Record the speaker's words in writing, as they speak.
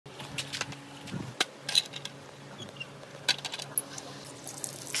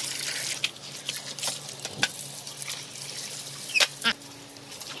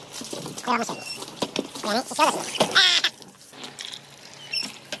れ面白いね。いやね、一緒ですね。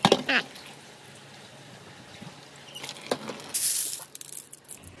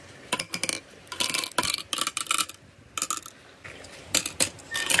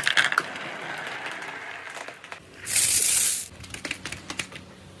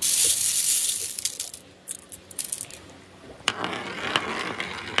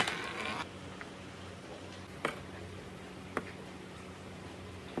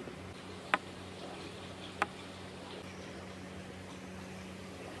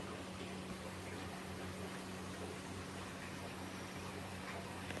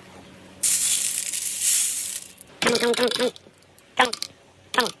カムカムカムカム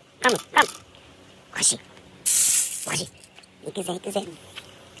カムカムカム欲しい欲しい行くぜ行くぜ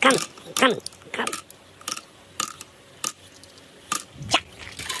カムカムカムじゃ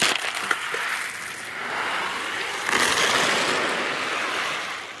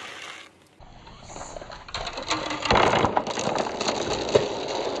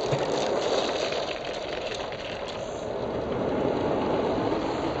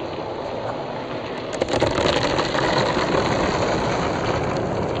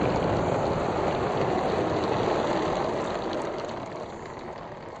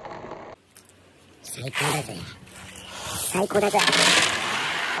最高だぜ最高だぜ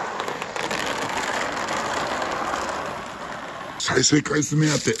再生回数目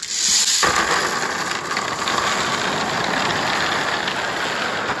当て。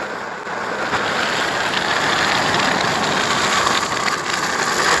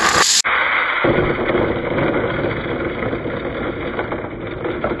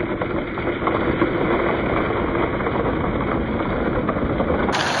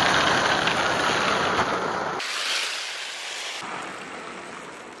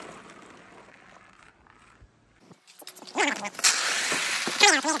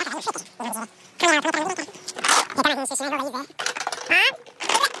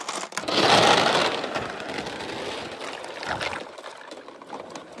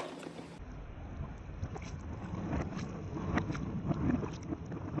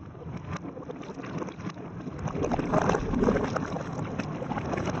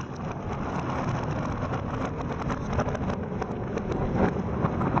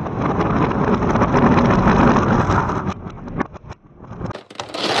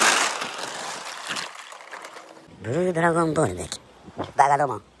ブルードラゴンボールの駅バカど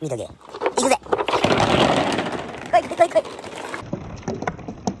も見とけ行くぜ来い来い来い来い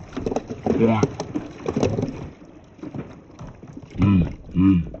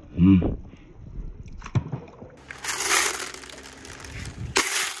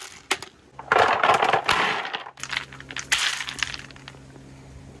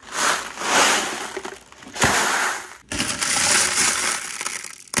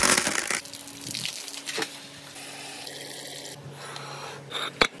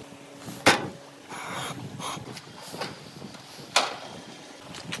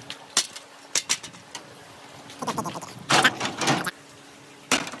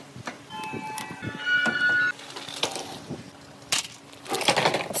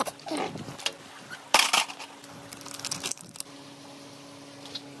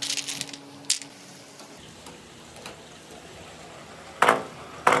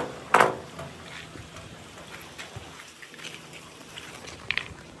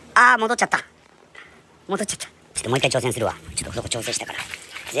あー戻っちゃった戻っちゃった。ちょっともう一回挑戦するわ。ちょっとそこ調整したから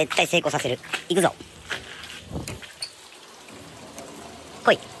絶対成功させる。いくぞ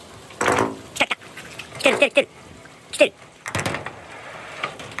来い来た来た来てる来てる来てる来てる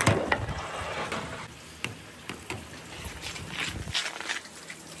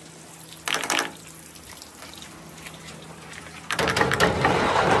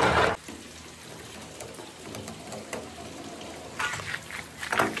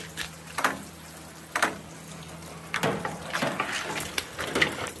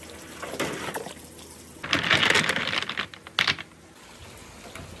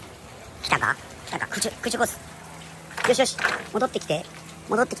来たか来たか空中コースよしよし戻ってきて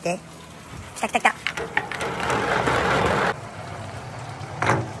戻ってきて来た来た来た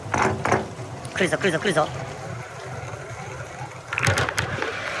来るぞ来るぞ来るぞ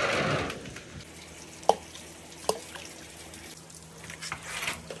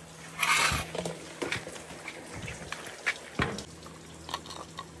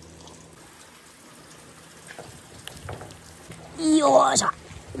よーしょ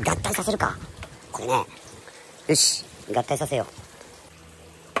合体させるかこれね。よし合体させよう。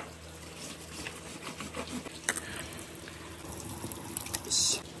よ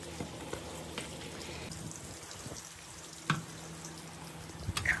し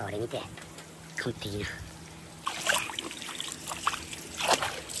これ見て完璧な。行っ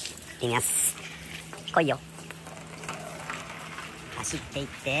てみます。来いよ。走っていっ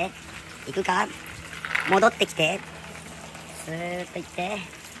て、行くか、戻ってきて、スーッと行って、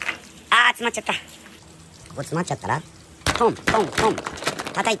詰まっちゃった。ここ詰まっちゃったら、トントントン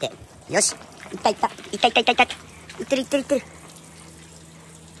叩いて、よし、いったいった、いったいったいったいった、いってるいってるいってる。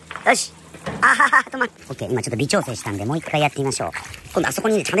よし、止まっ。オッケー、今ちょっと微調整したんでもう一回やってみましょう。今度あそこ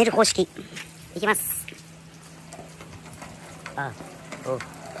にね、貯める方式いきます。行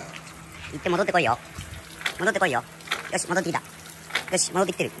って戻ってこいよ。戻ってこいよ。よし、戻ってきた。よし、戻っ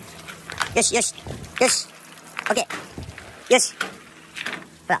てきてる。よしよしよし、オッケー、よし。ほ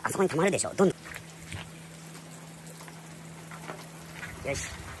ら、あそこに溜まるでしょ。どんどん。よし、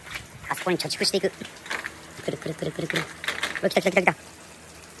あそこに貯蓄していく。くるくるくるくるくる。来た来た来た来た。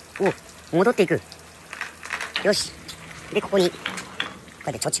お、戻っていく。よし。で、ここにこ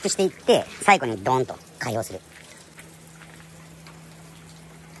うやって貯蓄していって、最後にドーンと開放する。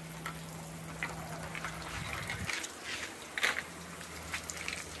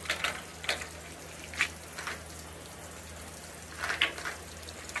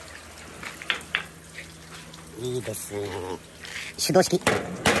いいですね。手動式。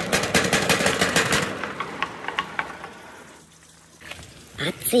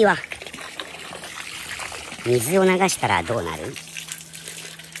熱いわ。水を流したらどうなる？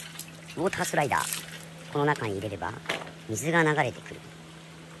ウォータースライダー。この中に入れれば水が流れてくる。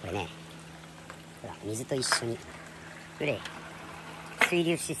これね、ほら、水と一緒に。これ水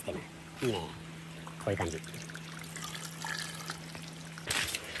流システムいいね。こういう感じ。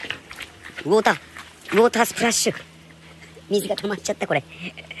ウォータースプラッシュ。水が溜まっちゃった。これ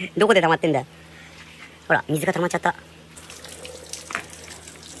どこで溜まってんだ。ほら、水が溜まっちゃった。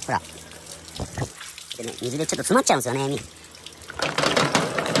ほらでね、水でちょっと詰まっちゃうんですよね。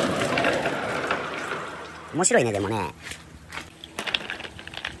面白いね。でもね、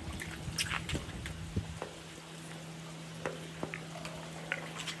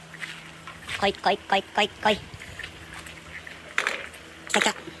来い来い来い来い来い。来た来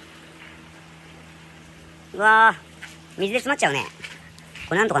た。うわー、水で詰まっちゃうね。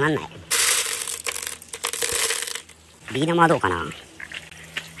これなんとかなんない？ビー玉はどうかな。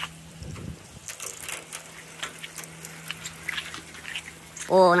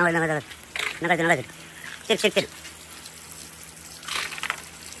おー、流れてる。来てる来てる来てる。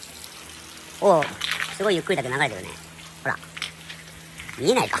おー、すごいゆっくりだけ流れてるね。ほら、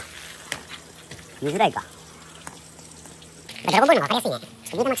見えないか、見づらいか。ドラゴンボールの方が分かりやすいね。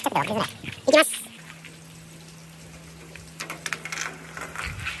ビー玉ちっちゃくて分かりづらい。いきます。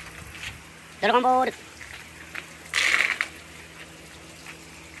ドラゴンボール。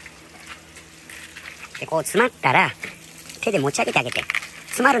で、こう詰まったら手で持ち上げてあげて。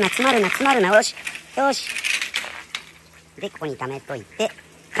詰まるな詰まるな詰まるな。よしよし。で、ここに溜めといて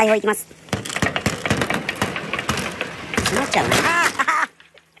開放いきます。詰まっちゃうな。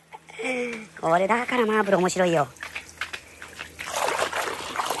これだからマーブル面白いよ。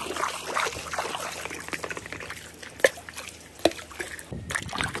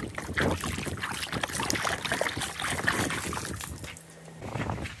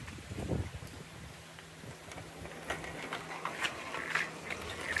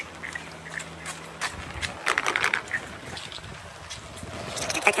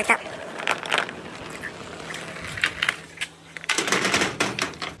来た。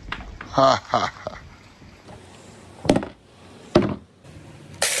ははは。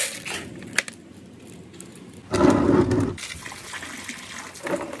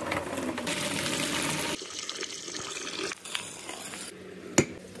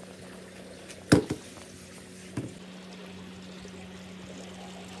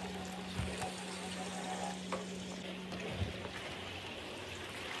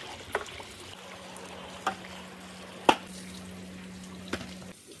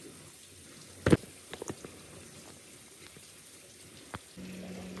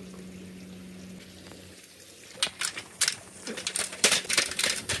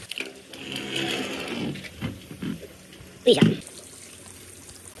いいじゃん。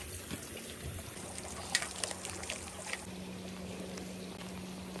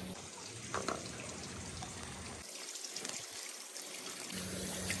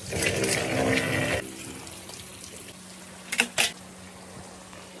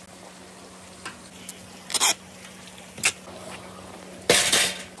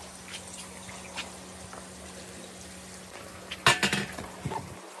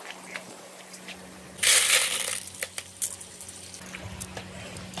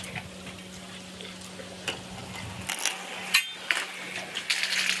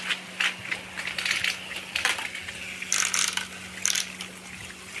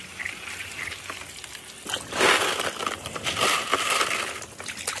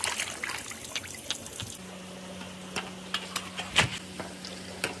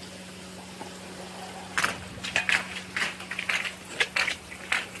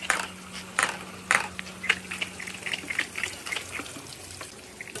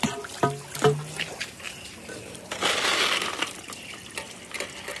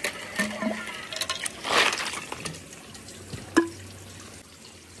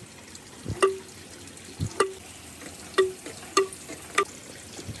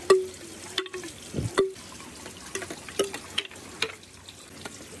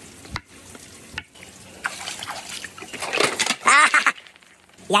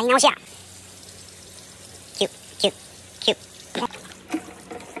やり直しや。キュッキュッキュッ。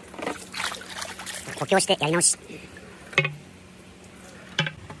補強してやり直し。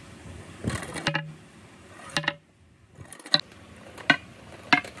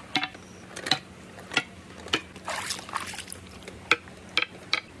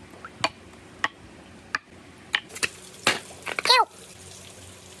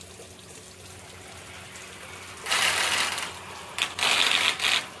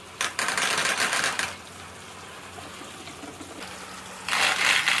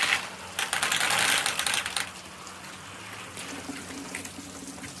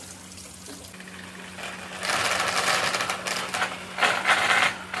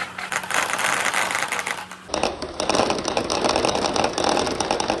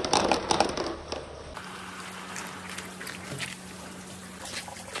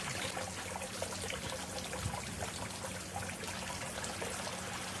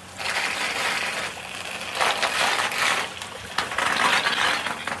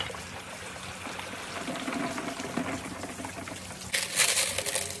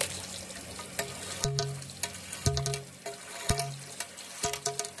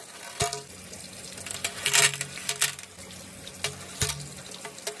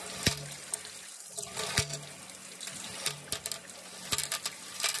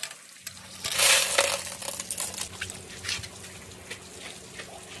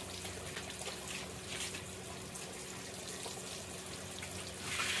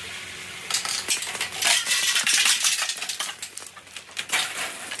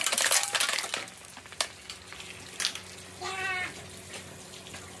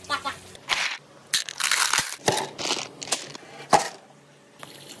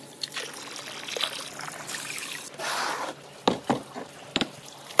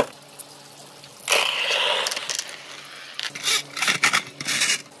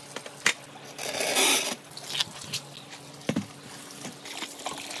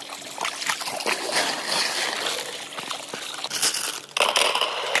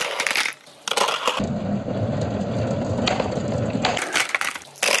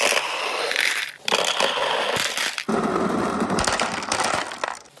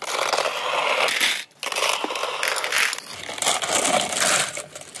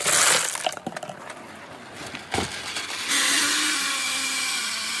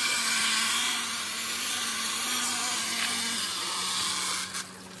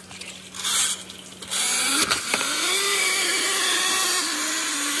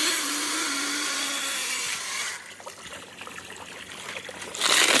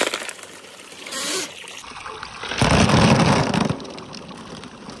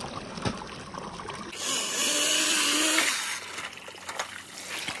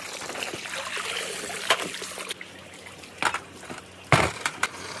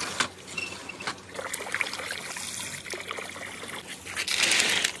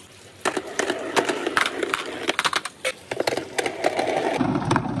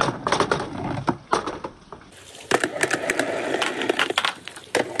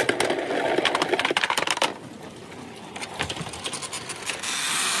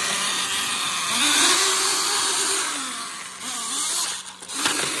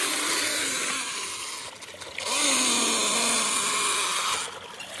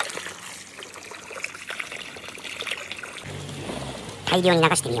大量に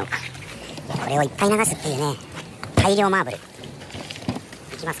流してみようか。これをいっぱい流すっていうね、大量マーブル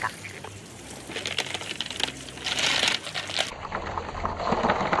いきますか。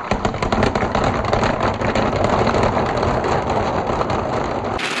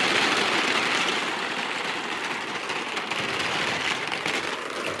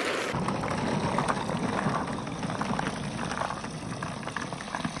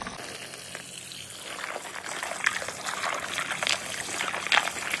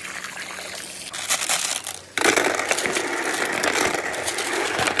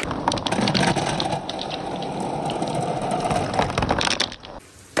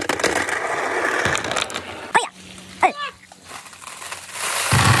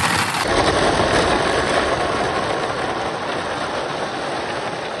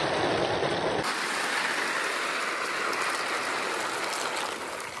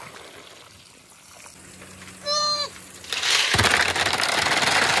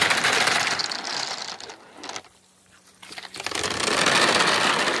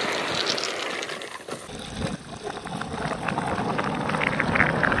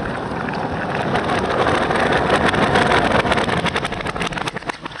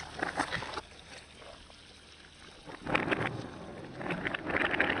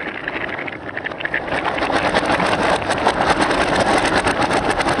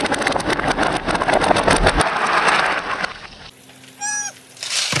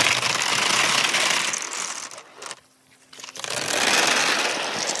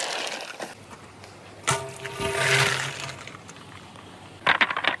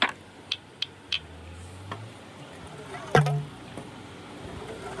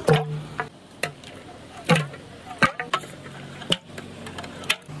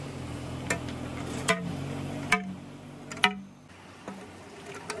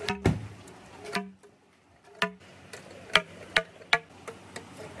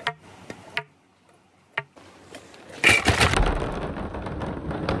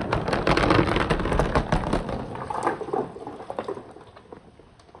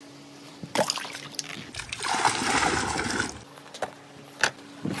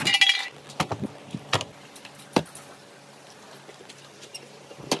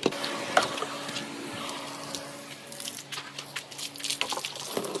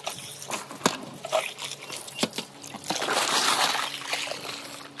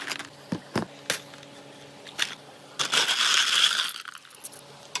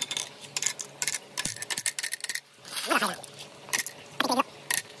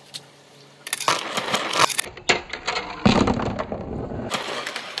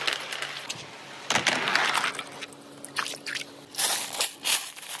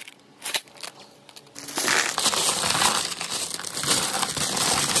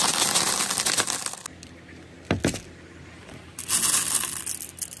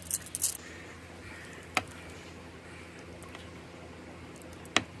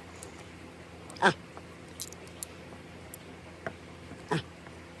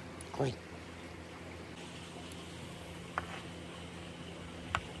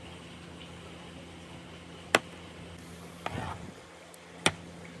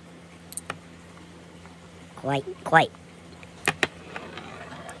怖い怖い。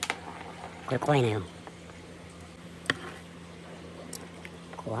これ怖いのよ。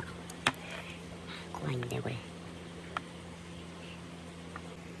怖いんだよこれ。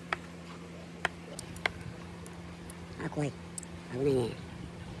あ、怖い。危ないね。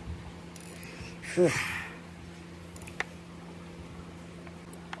ふう。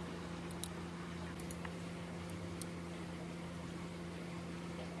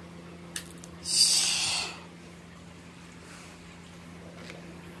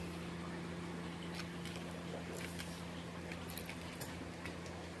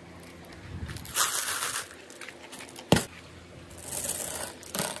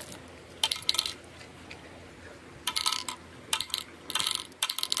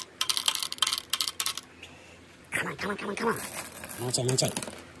カモン。もうちょい。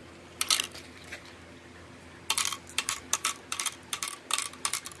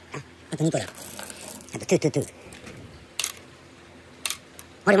あと2個だ。あとトゥ。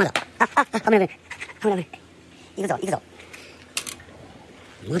あれまだ。危ない。行くぞ。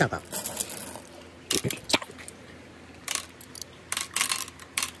まだか。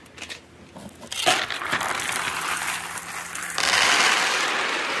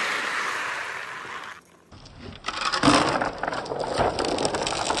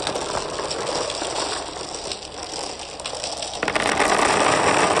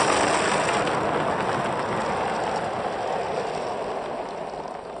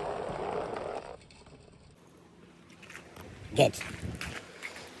ゲット。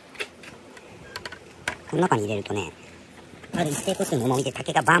この中に入れるとね、ある一定個数の重みで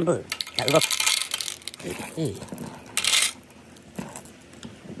竹がバンブーが動く。うん。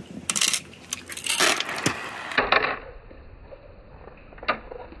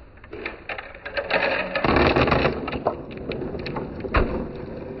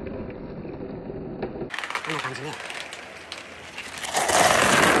こんな感じね。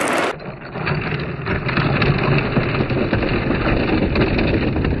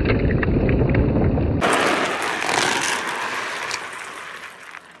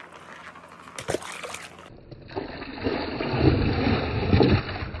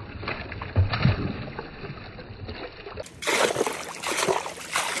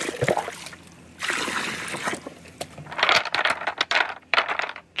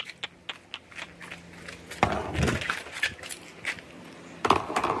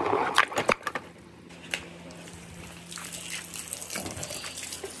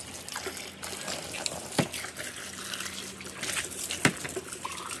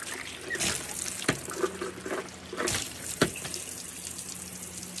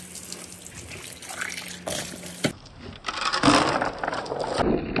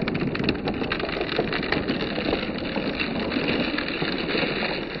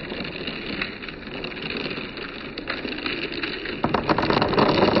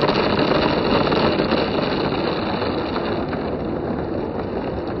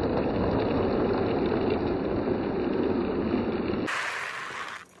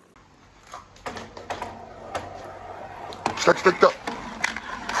来た。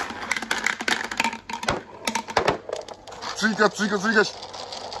追加し。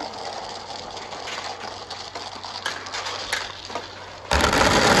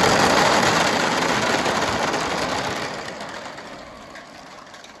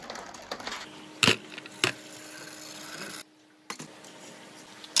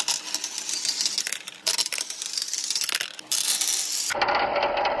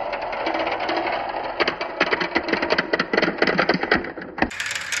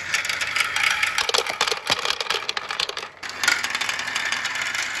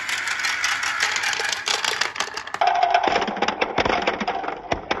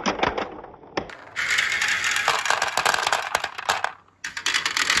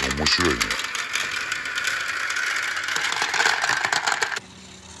面白いね。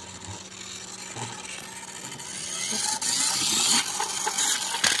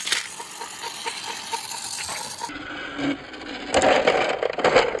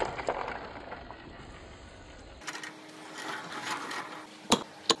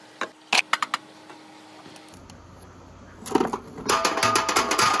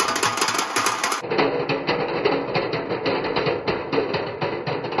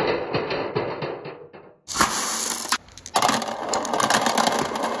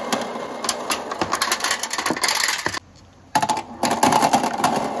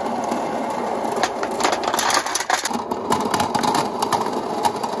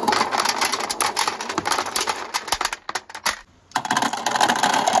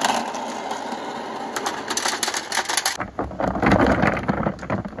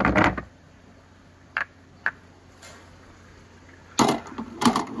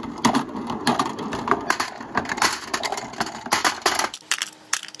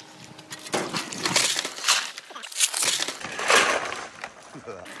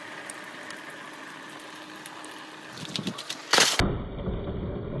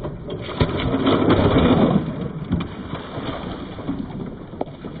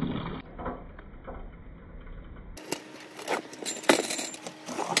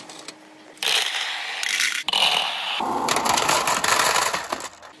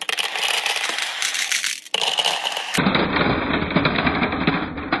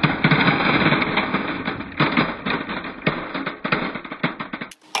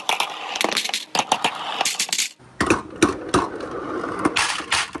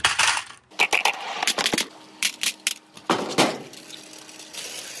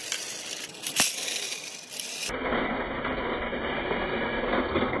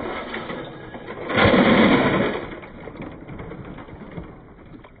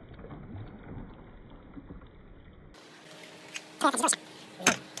開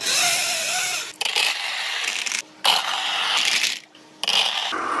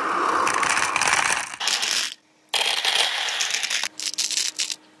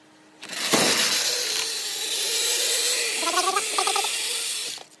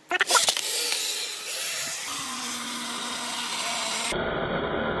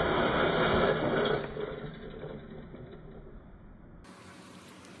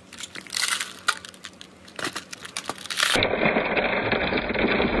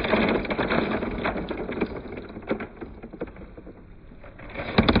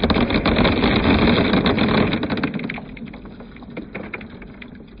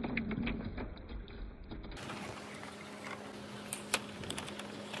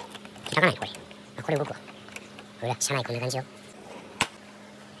かないこれ。あ、これ動くわ。ほら、車内こんな感じよ。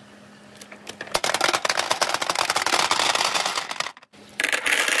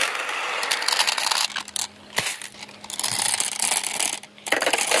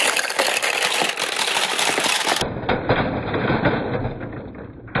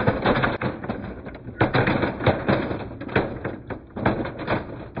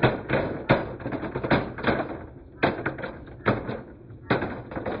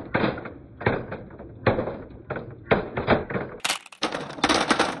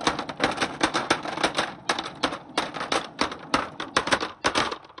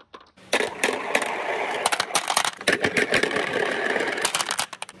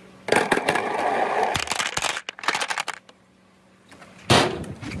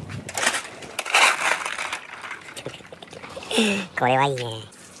これはいいね。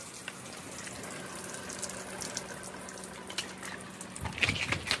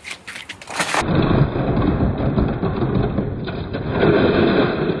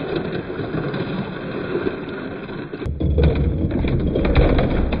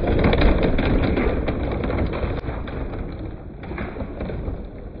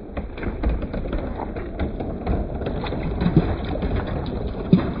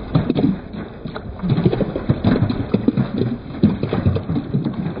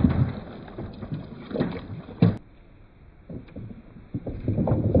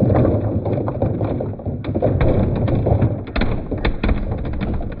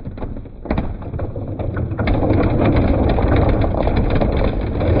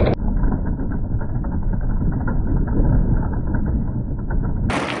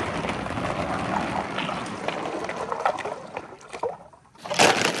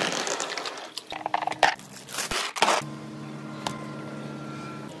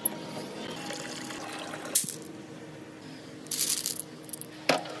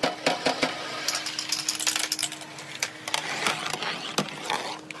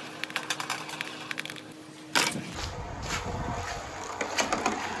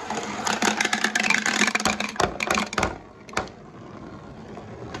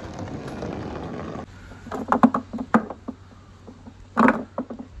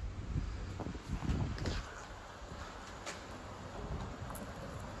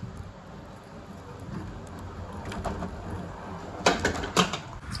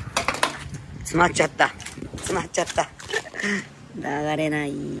詰まっちゃった。詰まっちゃった。流れな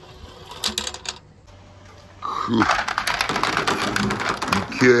い。い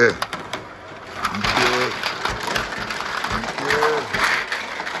け。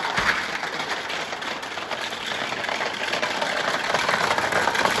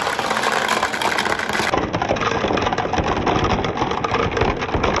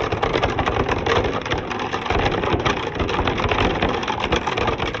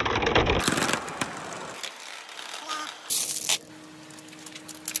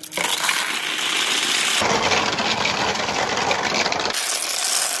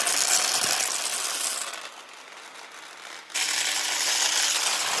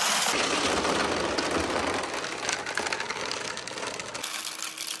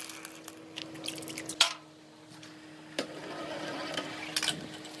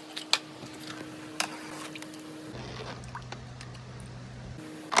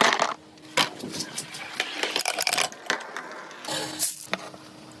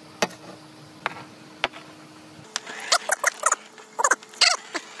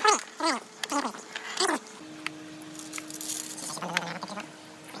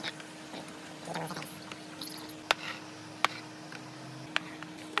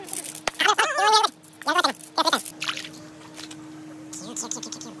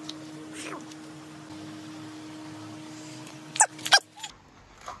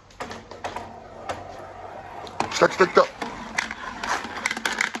来た来た来た。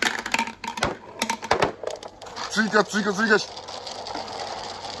追加追加追加し。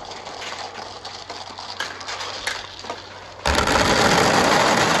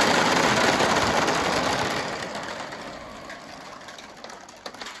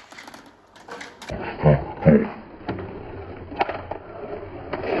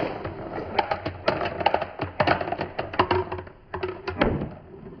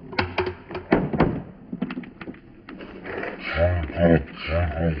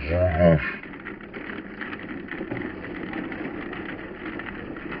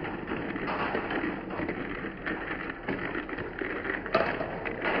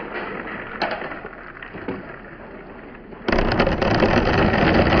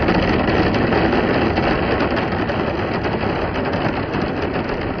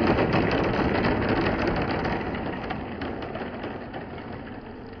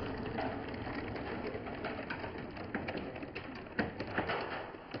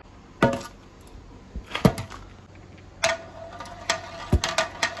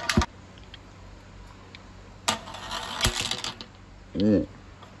おう。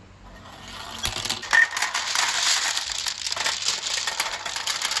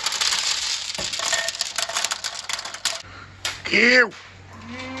キュー。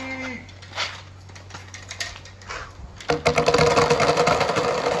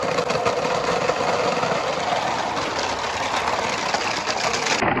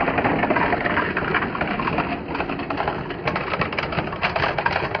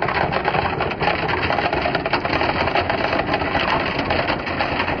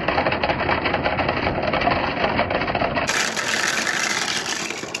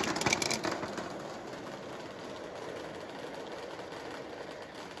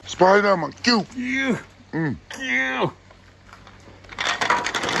スパイダーマンキュー。キュー。うん。キュー。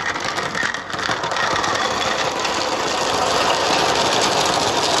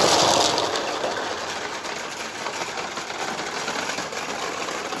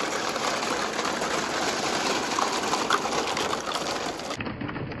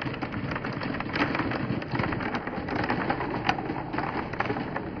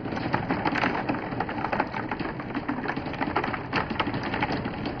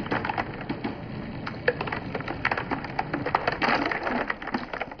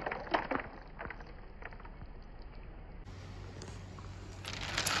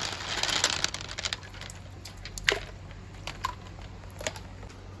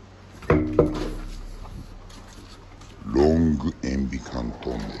ロング塩ビ管ト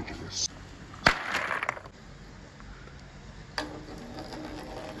ンネルです。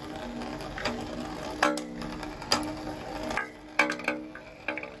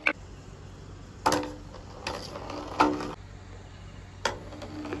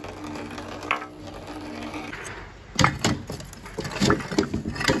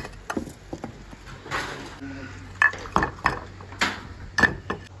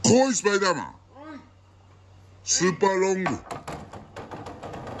来いスパイダーマン。スーパーロング。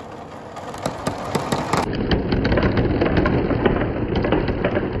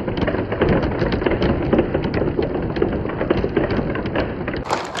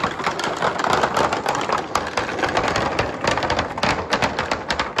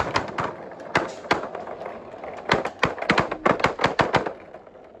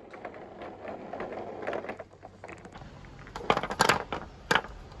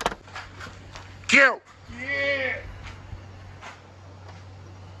キュー。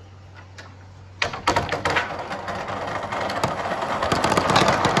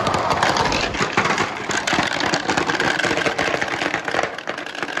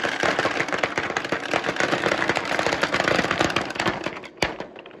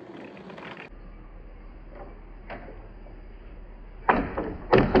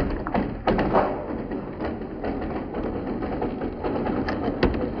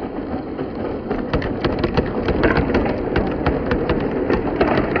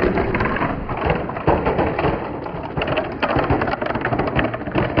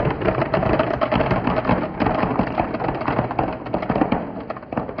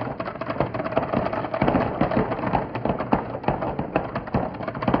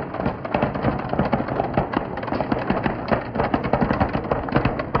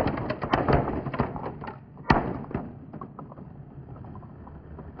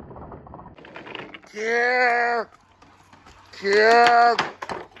キュー。キュー。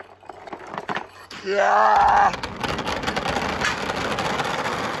キュー。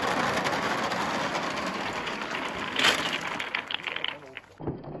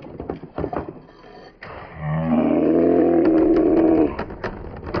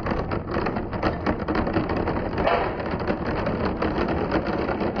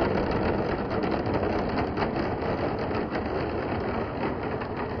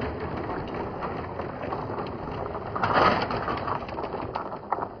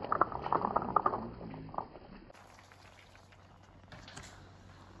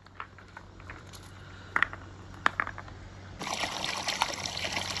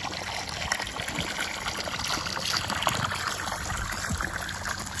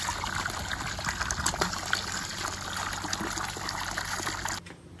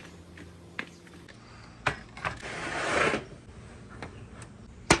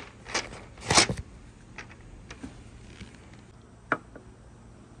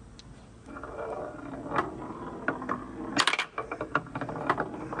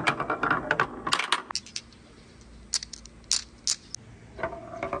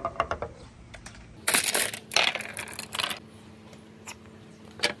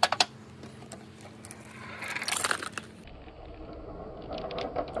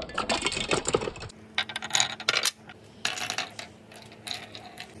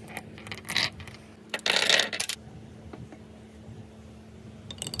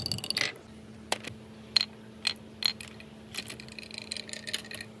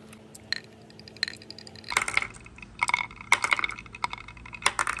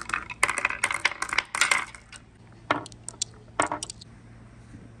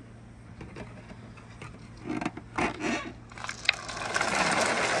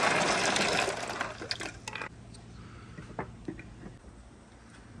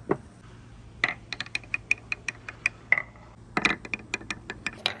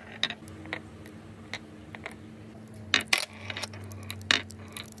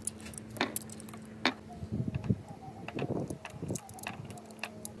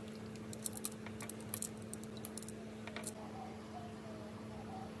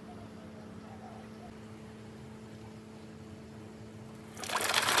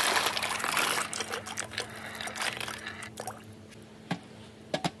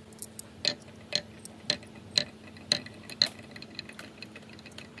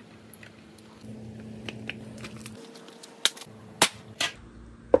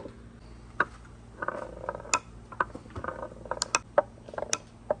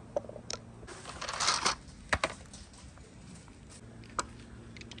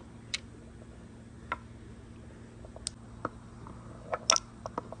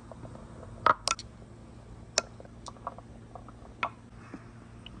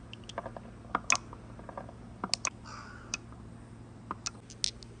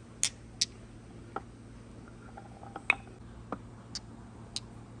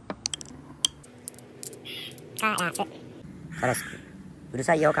カラスくん。うる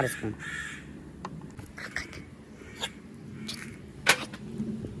さいよ、カラスくん。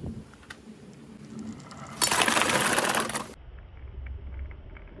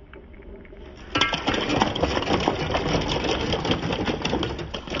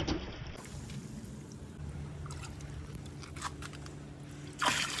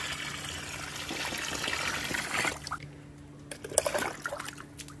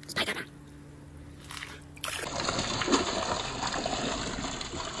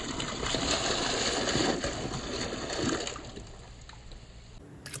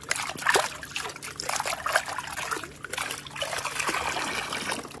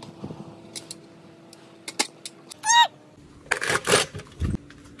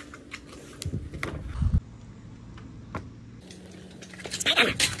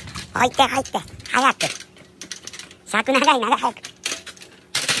入って入って早く。尺長い長早く。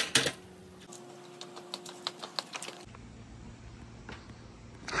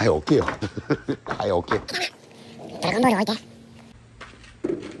はい、置けよ。はい、置け。ドラゴンボール置いて。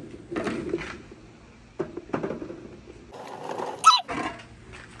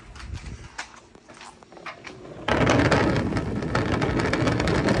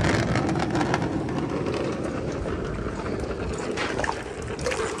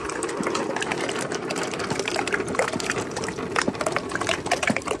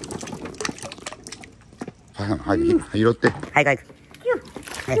はい、拾って。はい、はい。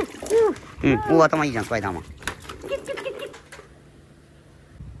うん、大頭いいじゃん、スパイダーマン。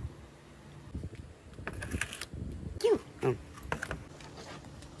うん。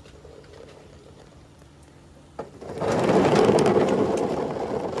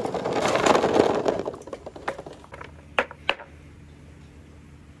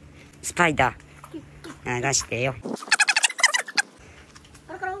スパイダー、流してよ。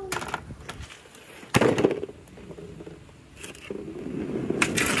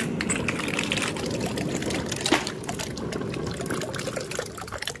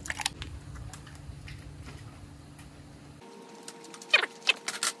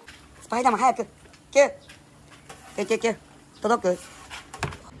スパイダーマン早く。キュー。キューキューキュー。届く？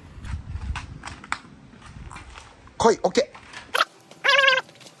来い、オッケー。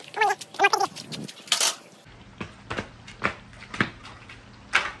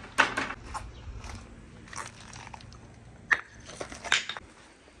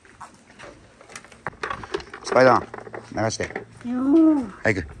スパイダーマン流して。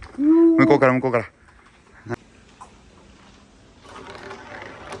早く。向こうから向こうから。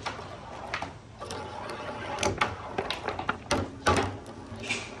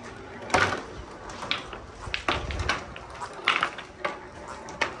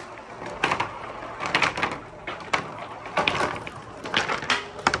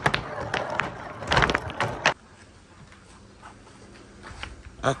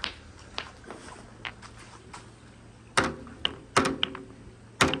あ、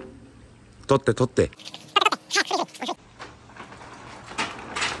取って取って。ち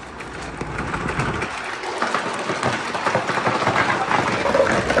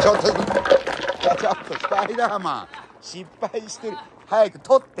ょっとスパイダーマン失敗してる。早く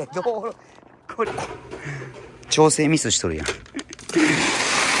取って。これ調整ミスしとるやん。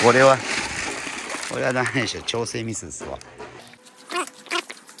これはダメでしょ。調整ミスですわ。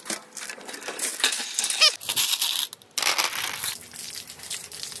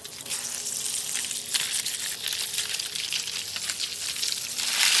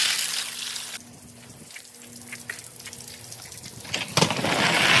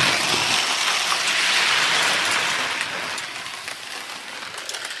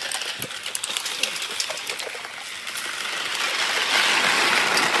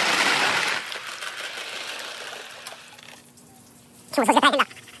今日もそれが大変だ。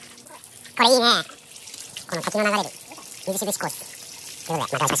これいいね。この滝の流れる水しぶしコース。というこ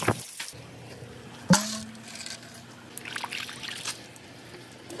とで、またお会いしましょう。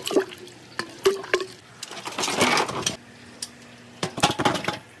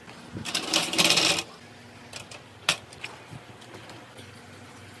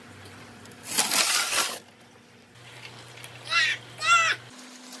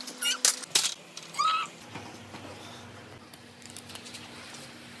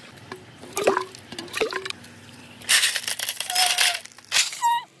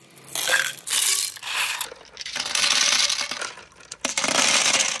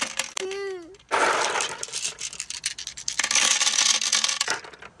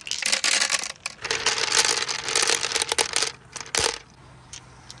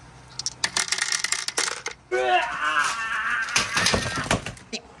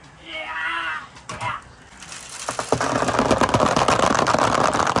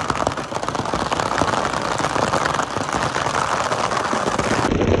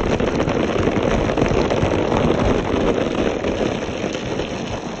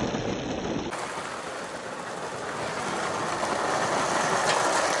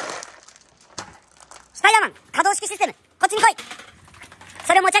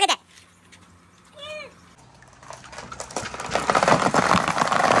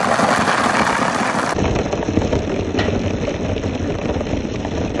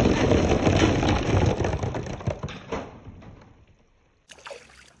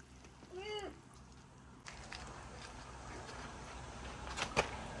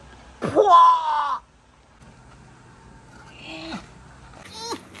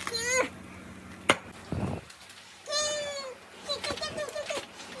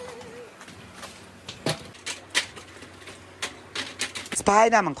パイ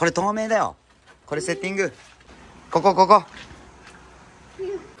ダーマン、これ透明だよ。これセッティング。ここ。お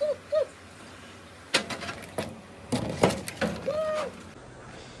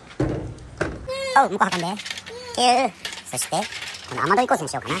う、向こう運んで。そして、この雨どいコースに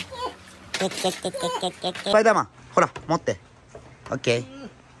しようかな。スパイダーマン、ほら、持って。オッケー。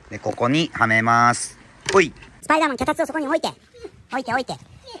で、ここにはめます。ほい。スパイダーマン、脚立をそこに置いて。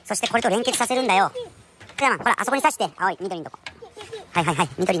そしてこれと連結させるんだよ。スパイダーマン、ほら、あそこに刺して。青い、緑のとこ。はい、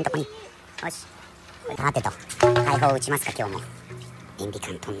緑のとこに。よし。これ縦と。大砲を撃ちますか、今日も。塩ビ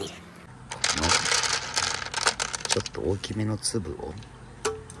管トンネル。ちょっと大きめの粒を。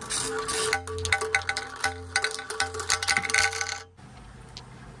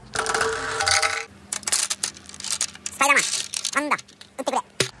スパイダーマン、なんだ、撃ってくれ。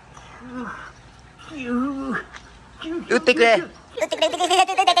撃ってくれ。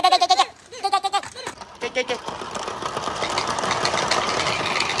いけ。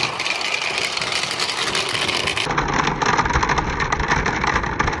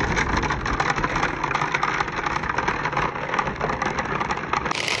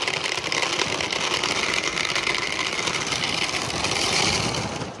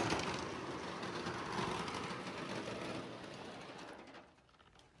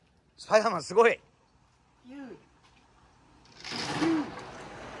スパイダーマンすごい。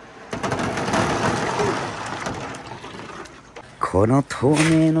この透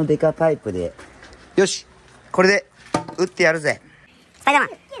明のデカパイプで、よし、これで撃ってやるぜ。スパイダーマン、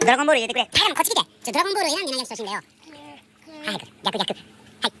ドラゴンボール入れてくれ。スパイダーマン、こっち来て。ドラゴンボールを選んで投げてほしいんだよ。はい、逆。は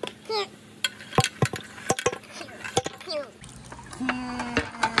い。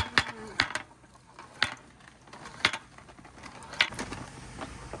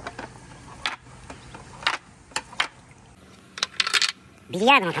ビリ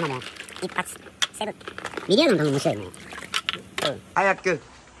ヤードの球も一発セブン。ビリヤードの球面白いね。早く。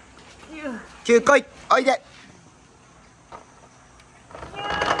9来い。おいで。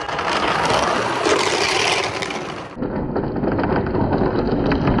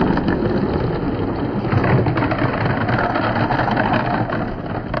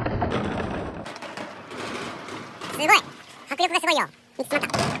すごい。迫力がすごいよ。3つ詰まっ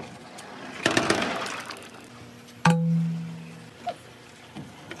た。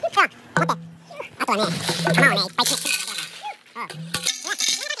持って。あとはね、球をね、いっぱい詰めて。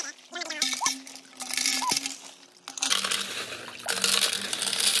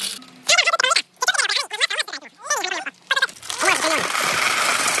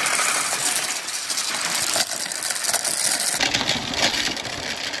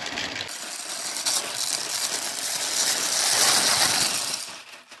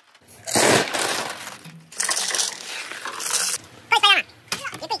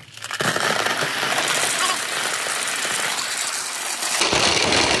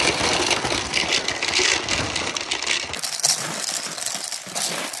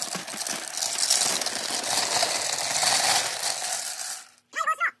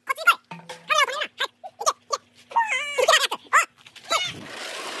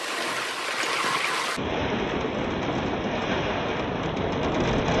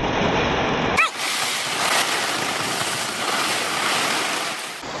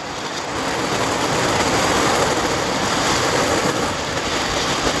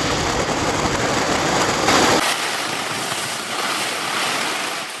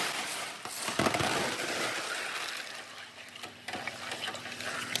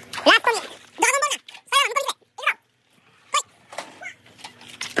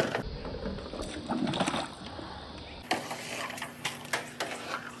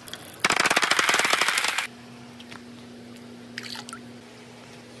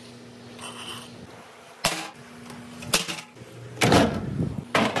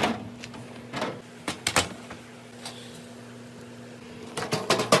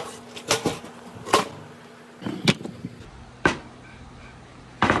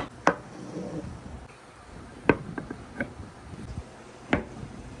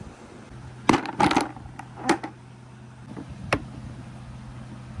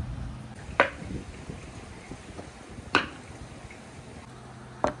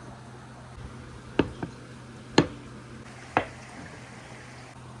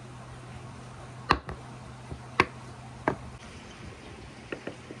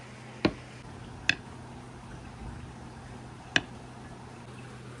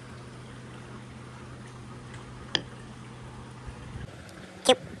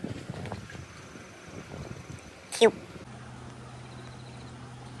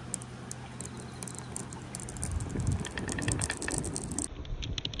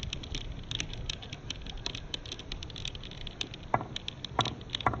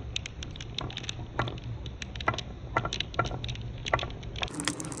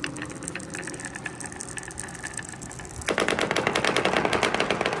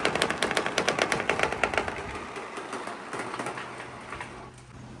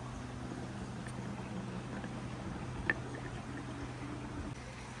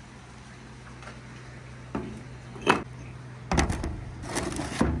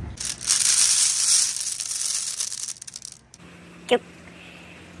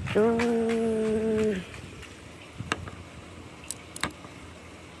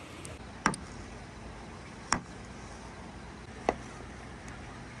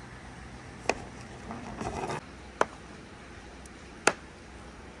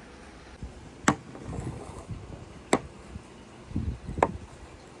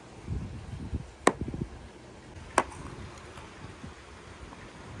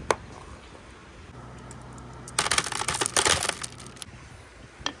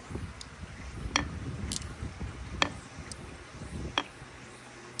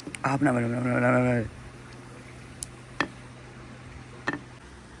あ、危ない危ない危ない危ない危ない。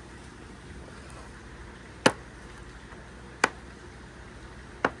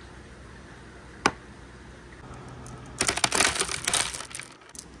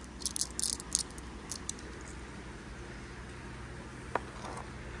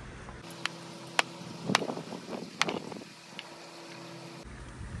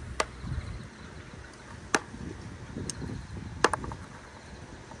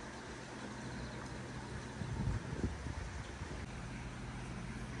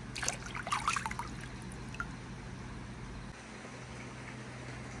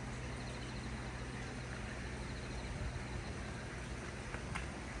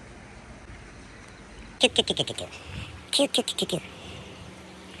キュッキュッキュッキュッキュッキュッキュッキュッキュッキュッ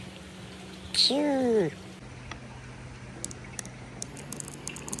キュー。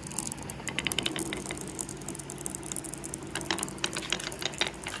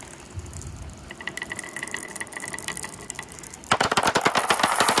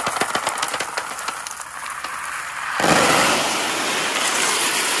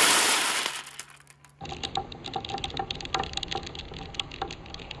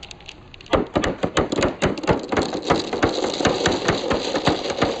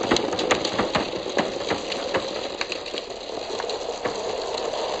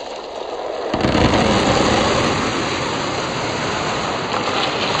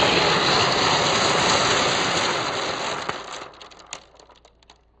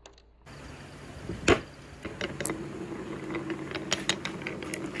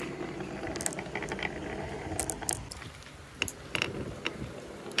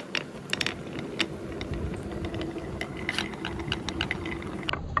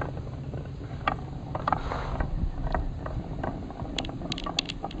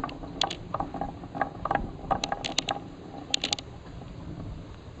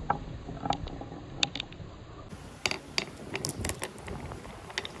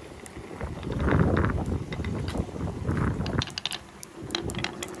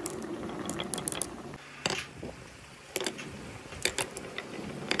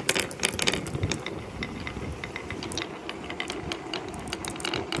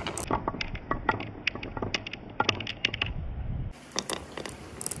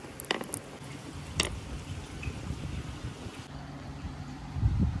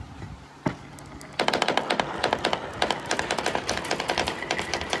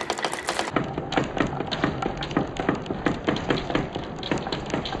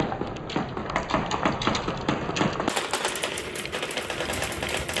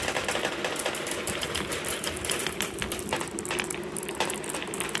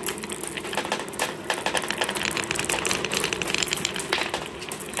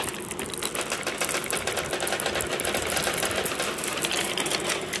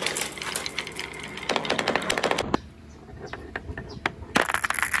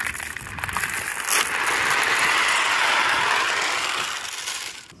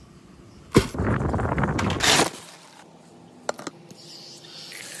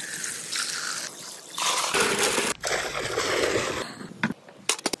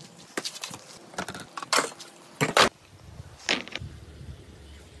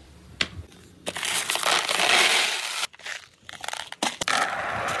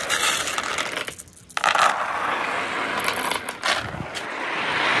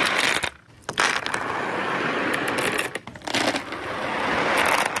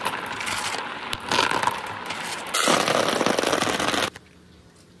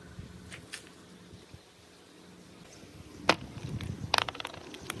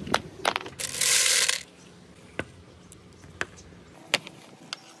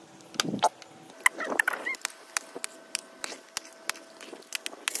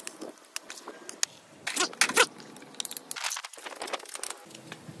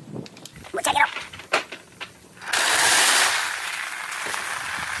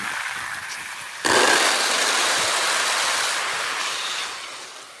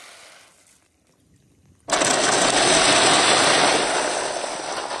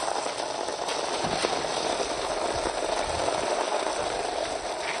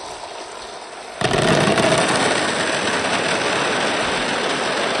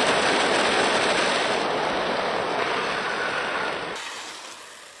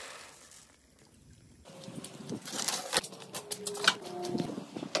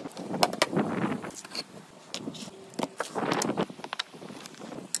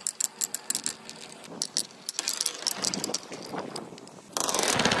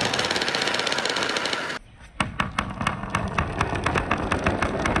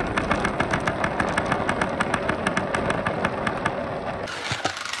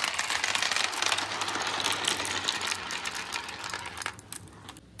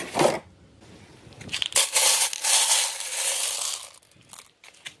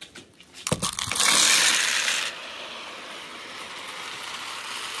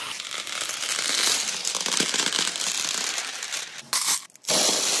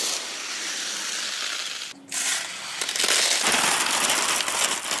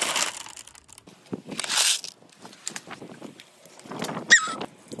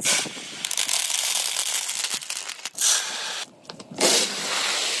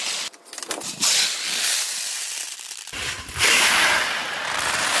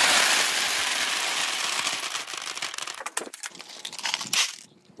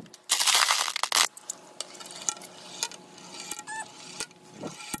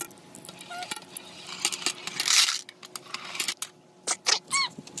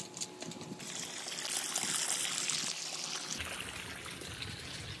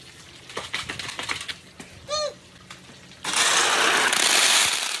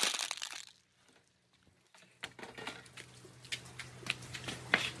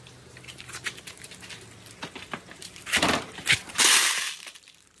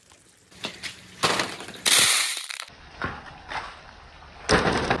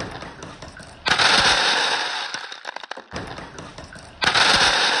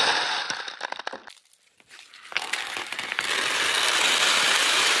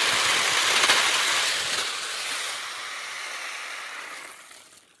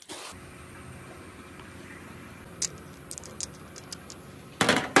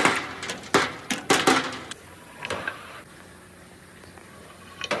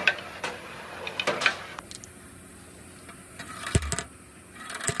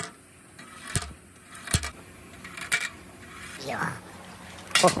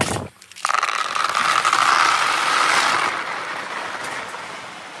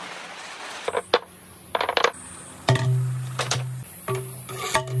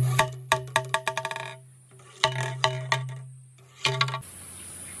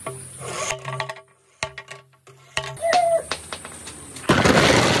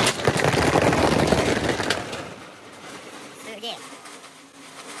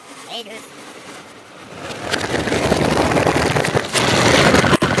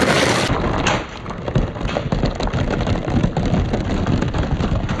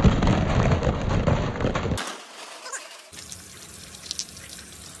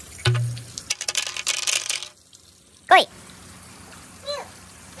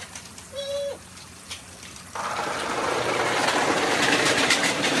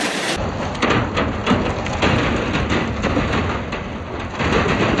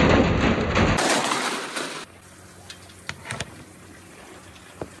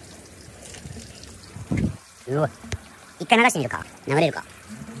回流してみるか。流れるか。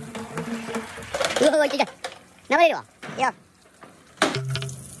うわうわ、いけいけ。流れるわ。いや。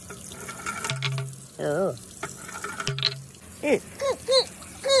おお。うん。よ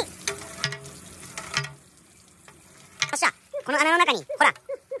っしゃ。この穴の中に、ほら、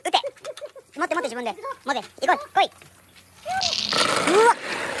撃て。持って持って自分で。持って。行こい、来い。うわ。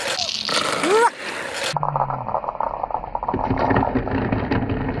うわ。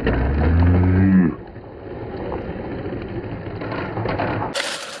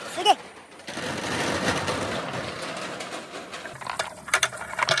すげえ。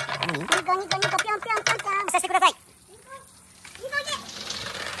ニコニコニコニコぴょんぴょんぴょんぴょん。させてください。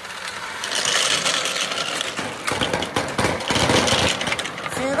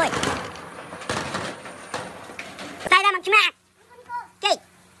すごい。スパイダーマン決め。ケイ。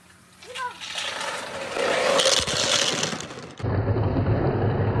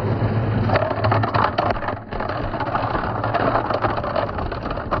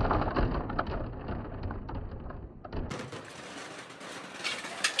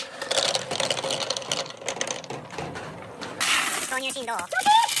投入振動。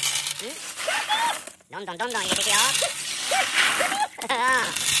どんどんどんどん入れていくよ。詰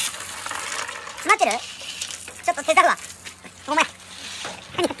まってる？ちょっと手伝うわ。ごめん。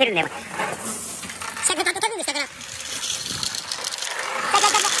何やってるんだよ、お前。尺立てたくんでしたから。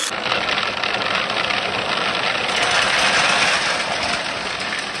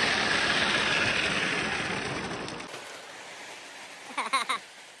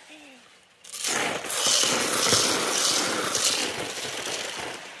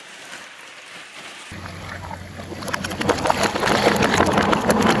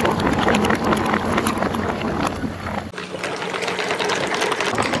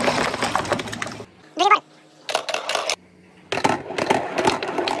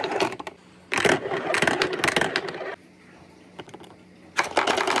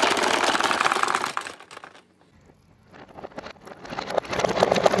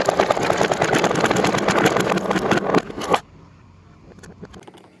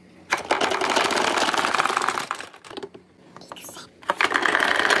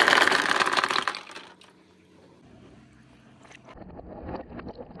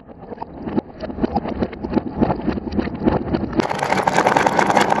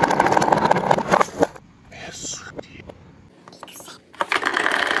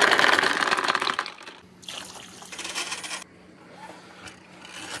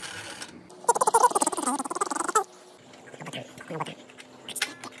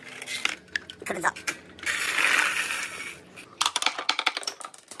来るぞ。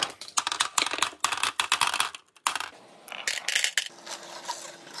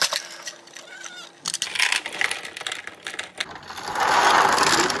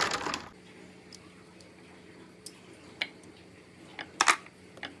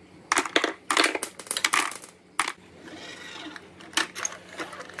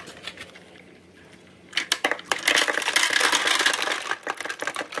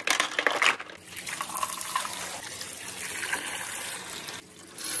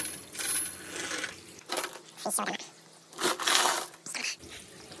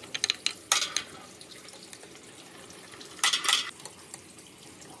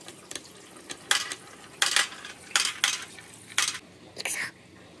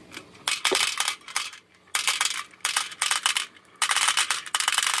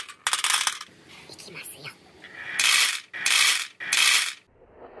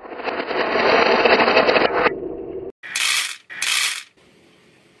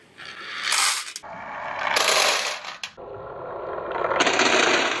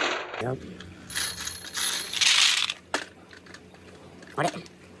あれ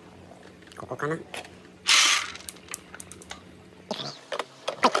ここかな。いいね、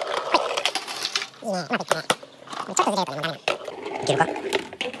うまくいったね。ちょっとずれると今ダメなの。いけるか。い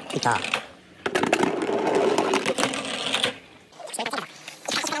った。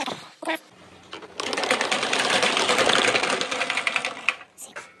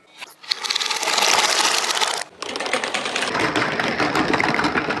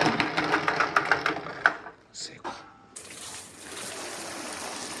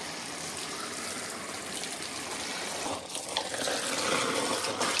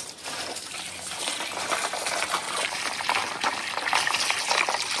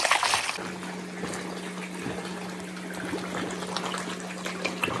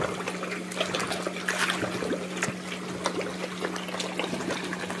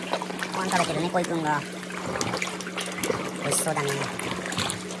ご飯食べてる猫井くんが美味しそうだね。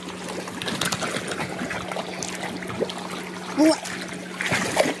うわっ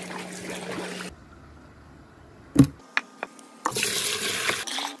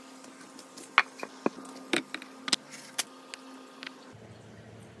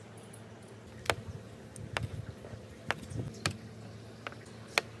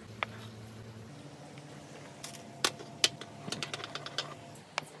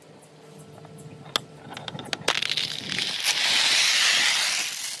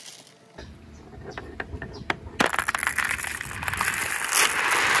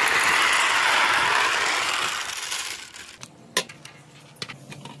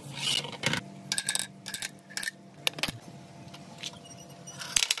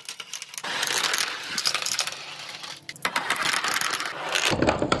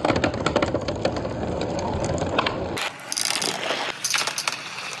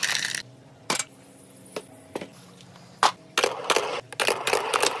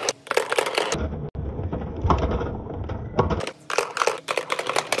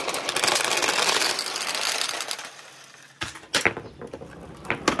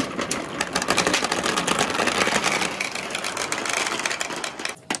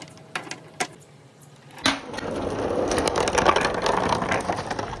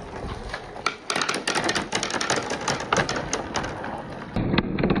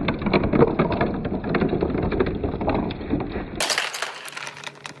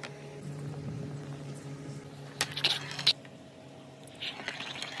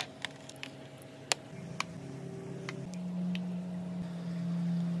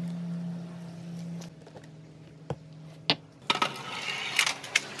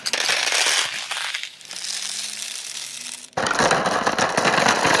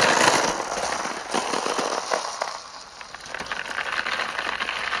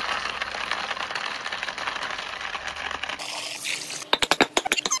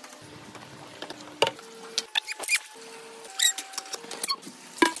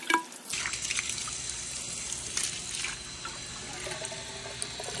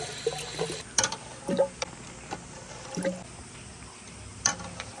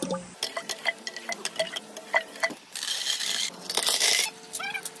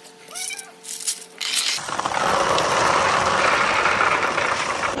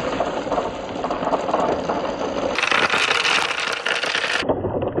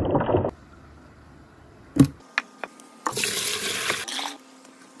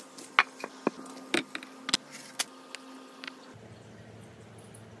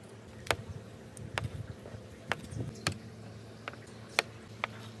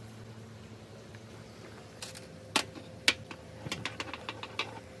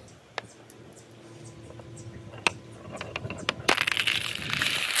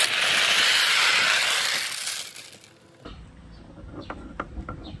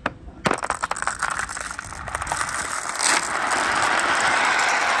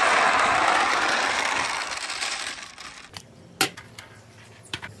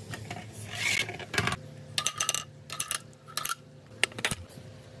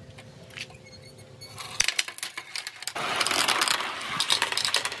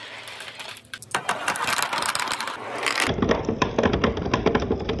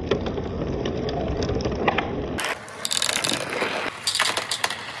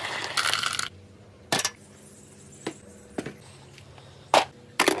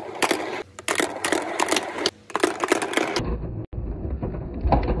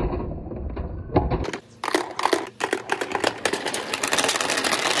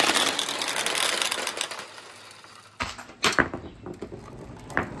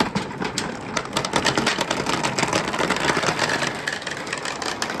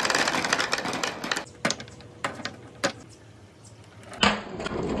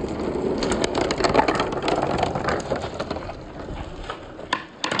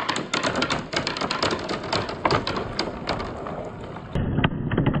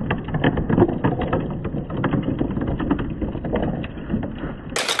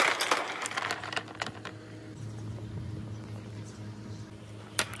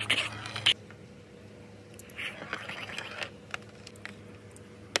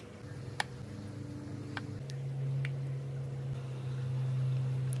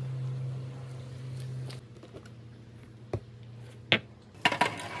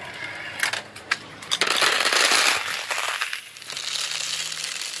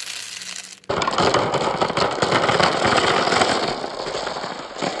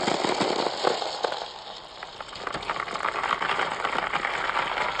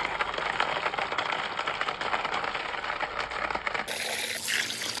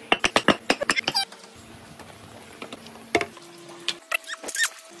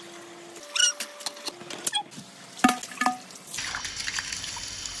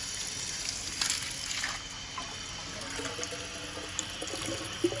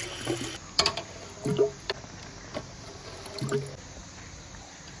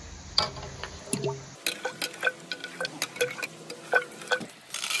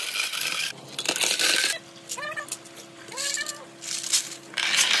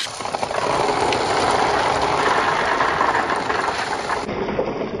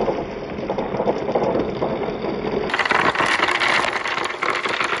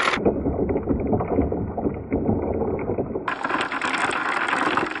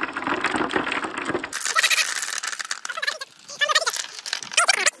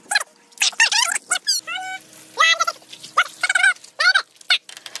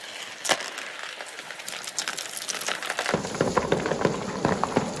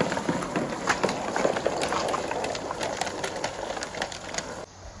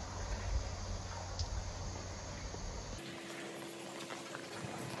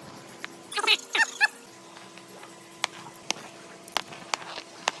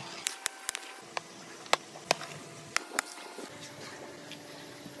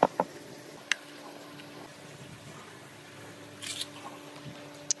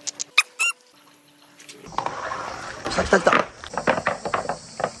来た来た。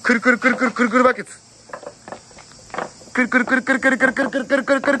くるくるくるくるくるくるバケツ。くるくるくるくるくるくるくるくるくる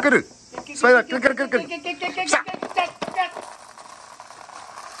くるくるくる。スパイダーくるくるくるくる。来た。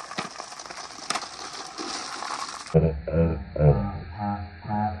すげえ。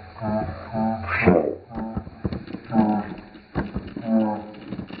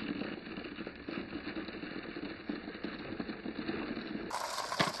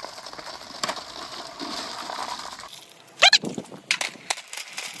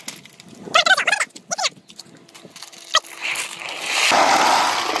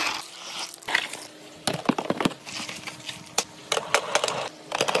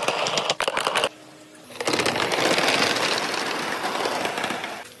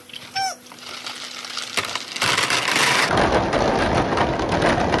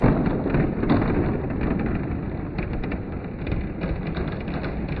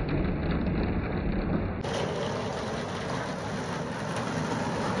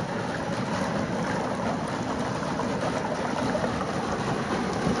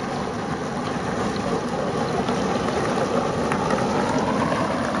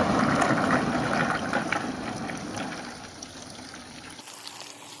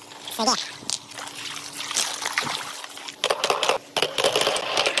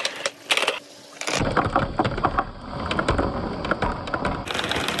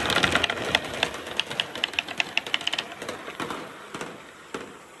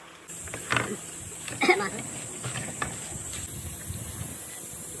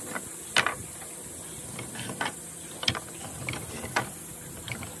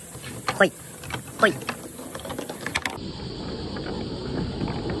ほいほい。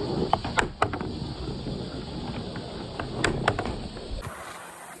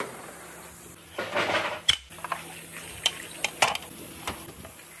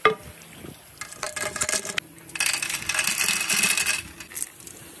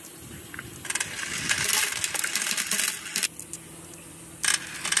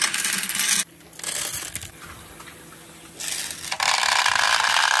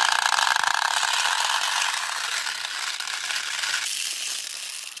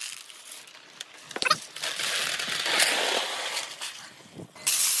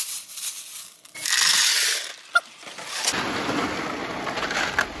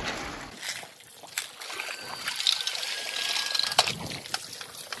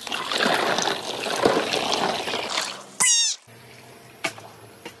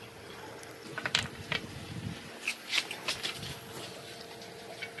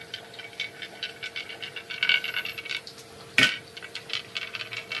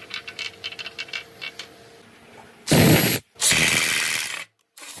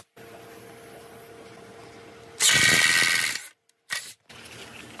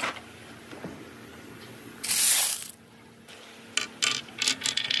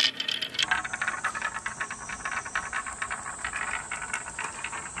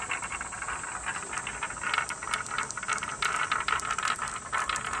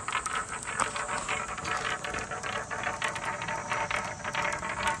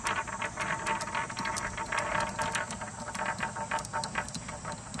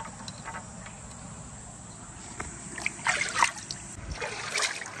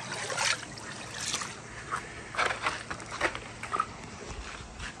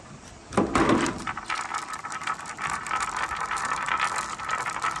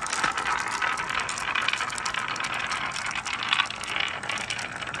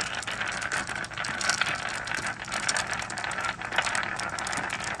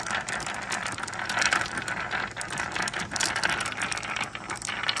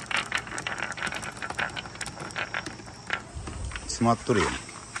詰まっとるよ。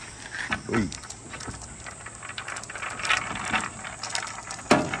おい。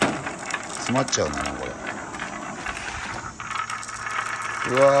詰まっちゃうな、これ。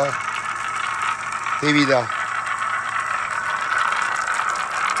うわー、ヘビだ。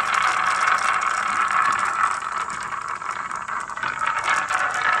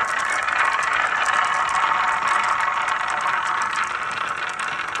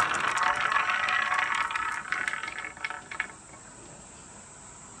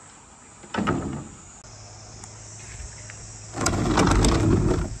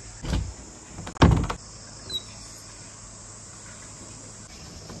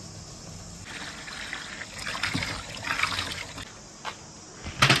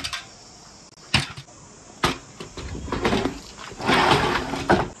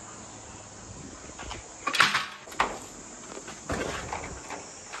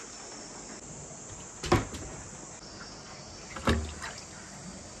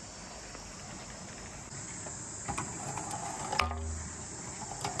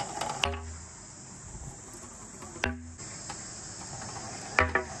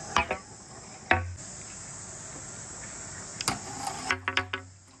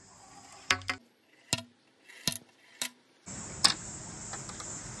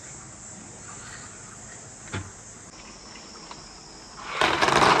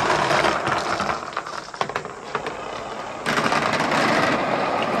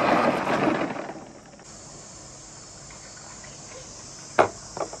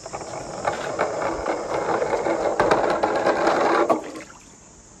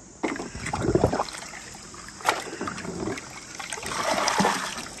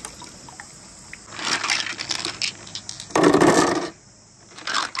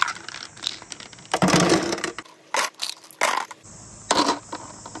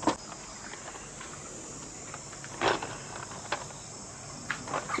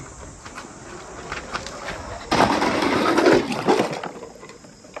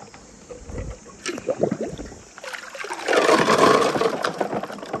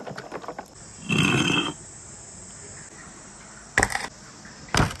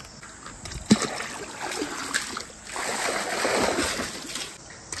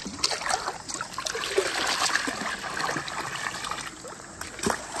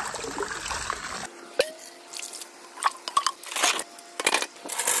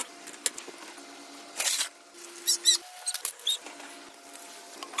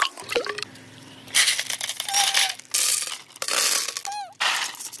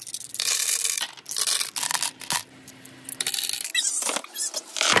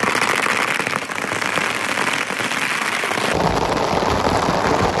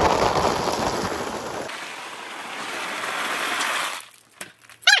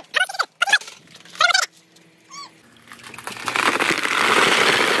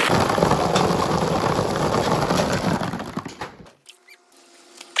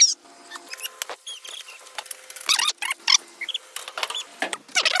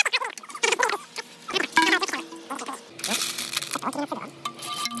こ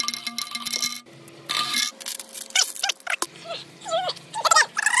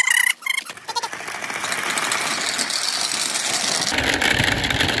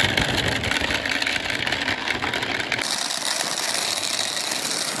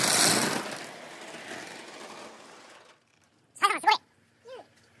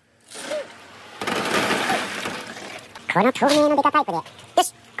の透明のベタタイプで、よ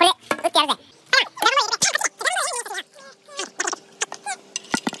し、これで打ってやるぜ。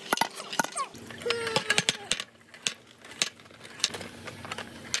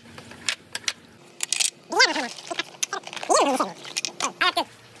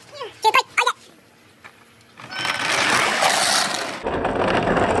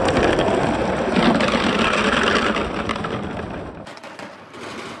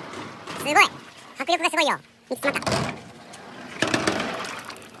すごい、迫力がすごいよ。3つ詰まった。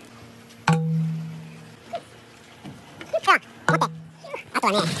あと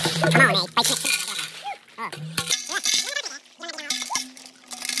はね、玉をね、いっぱい詰めて。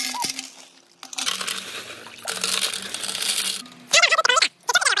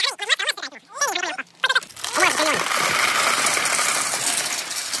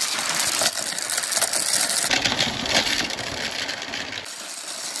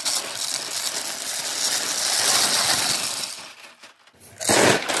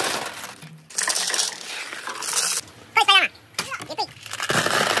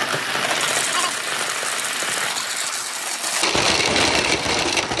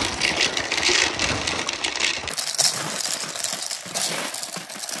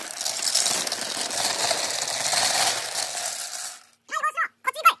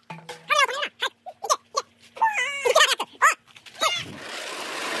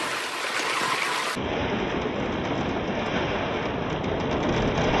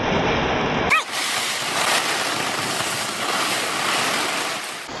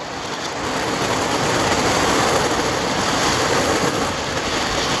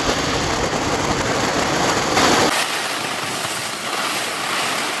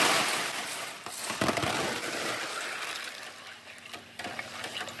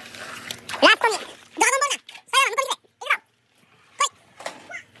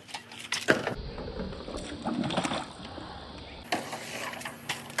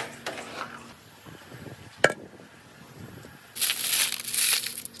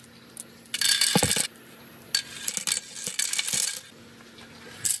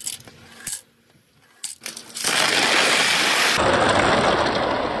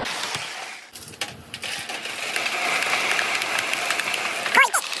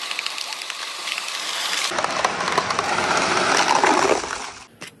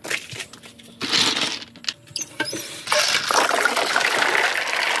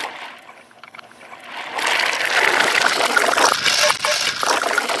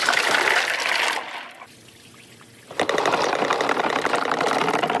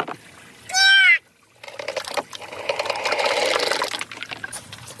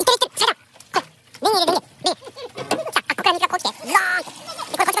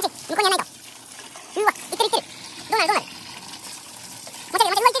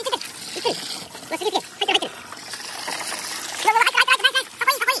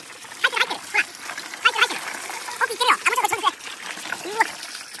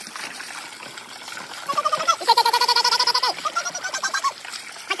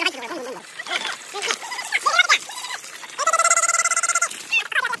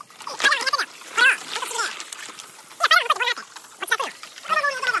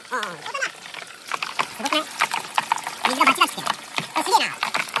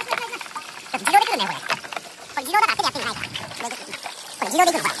自動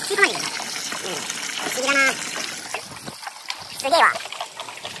でいくのか。吸い込まれるのか。不思議だな。すげえわ。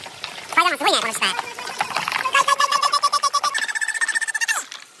スパイダーマンすごいね、この下。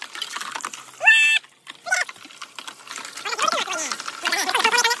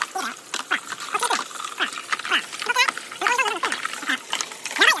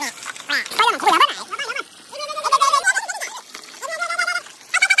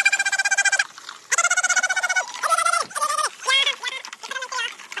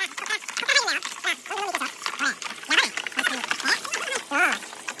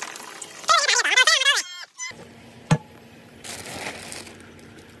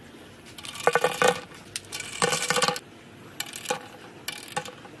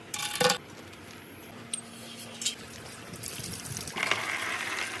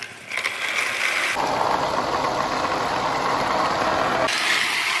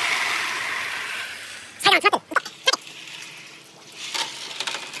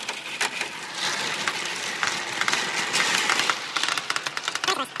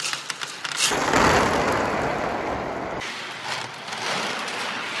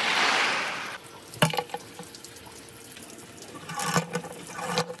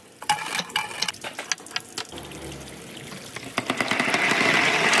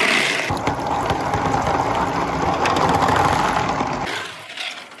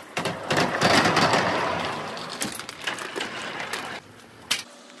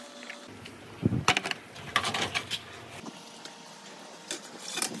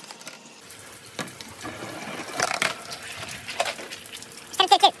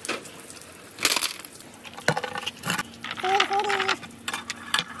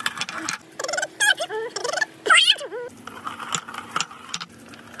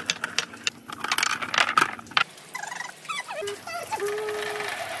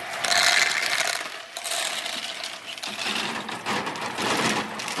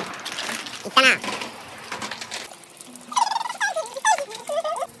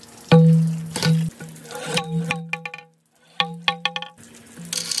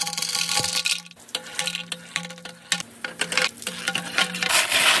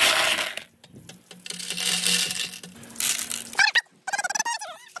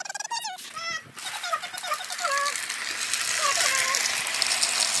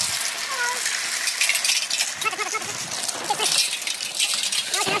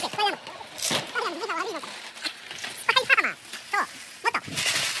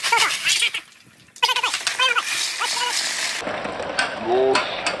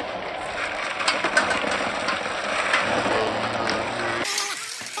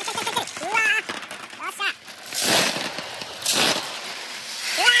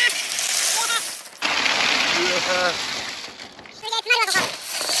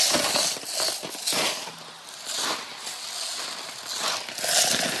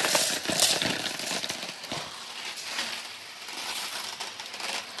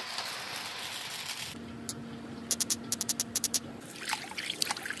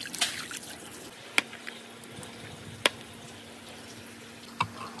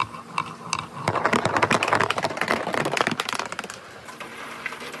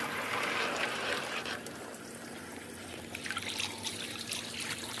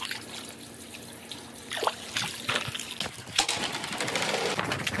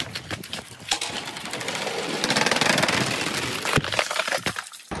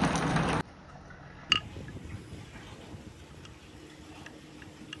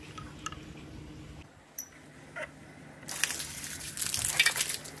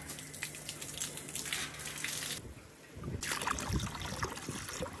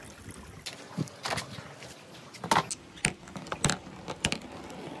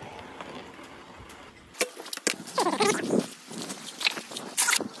忘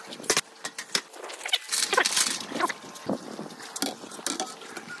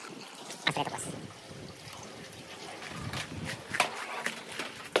れとこす。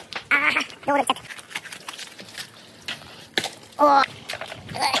両腕使って。おお。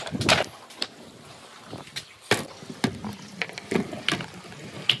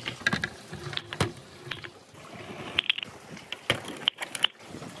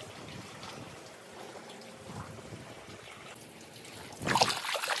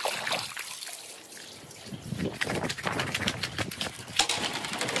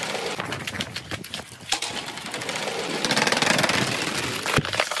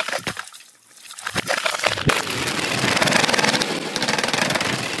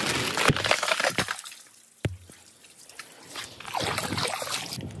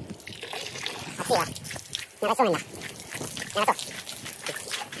熱いわ。流しそうめんだ。流そう。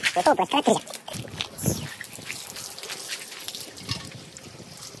で、トープが引っかかってるじゃん。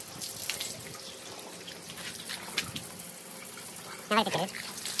流れてってる？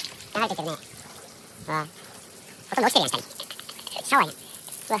流れてってるね。うわ。ほとんど落ちてるやん、下に。シャワーやん。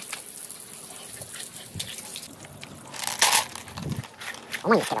うわ。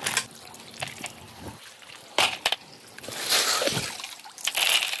重いんですけど。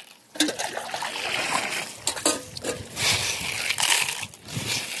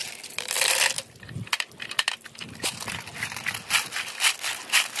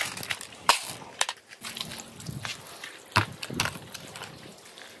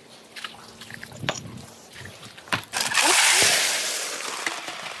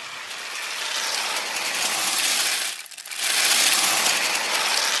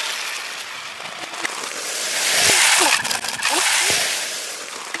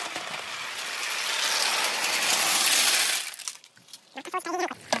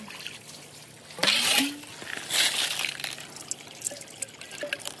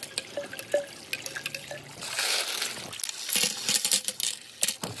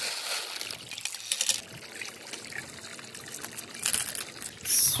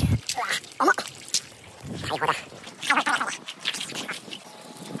重っ。最高だ。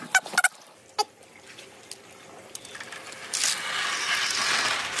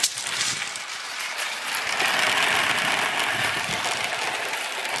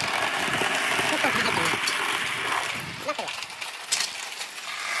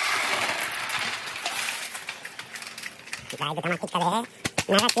だいぶ溜まってきたで。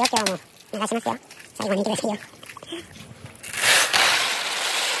流すよ、今日も。流しますよ。最後に見てくださいよ。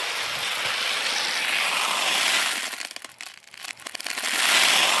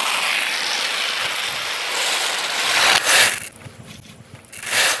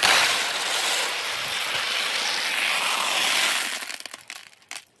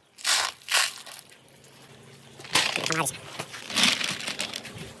あるじゃん。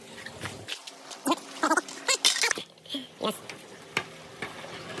よし。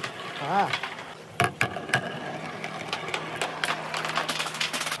おお。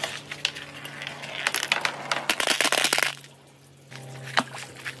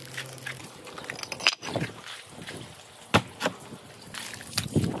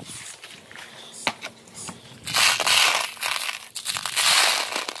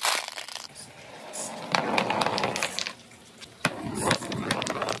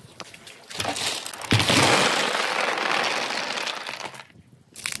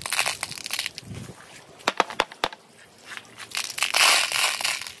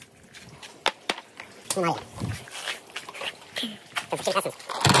今まで。ちょっと切り返すんです。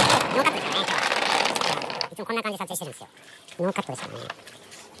ノーカットですよね、今日は。いつもこんな感じで撮影してるんですよ。ノーカットですよね。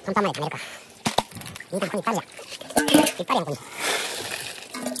パンパンまで止めるか。いいか、ここにいっぱいあるじゃん。いっぱいあるやん、ここに。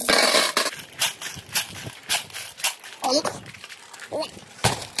おい。うわ。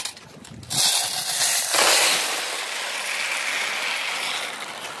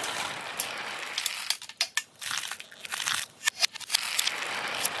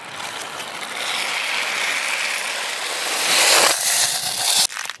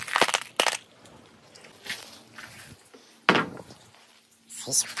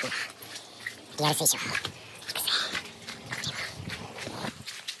水晶。リアル水晶。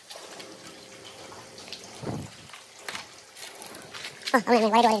あ、割れ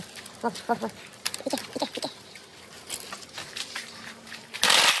る割れる。お、いけ、いけ、いけ。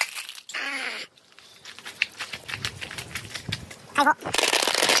解放。なっ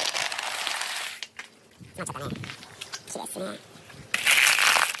ちゃったね。綺麗ですね。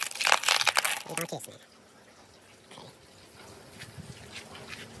いい感じですね。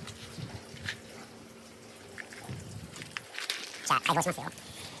じゃあ解放しますよ。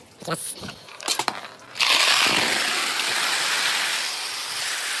いきます。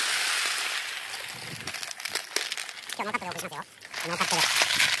しますよ。ノーカットで。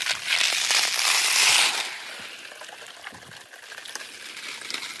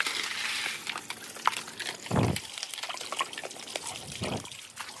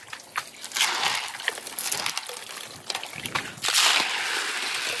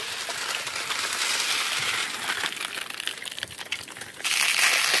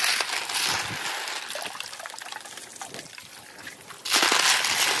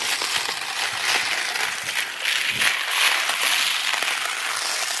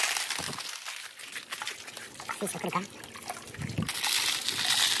スイッチが来るか。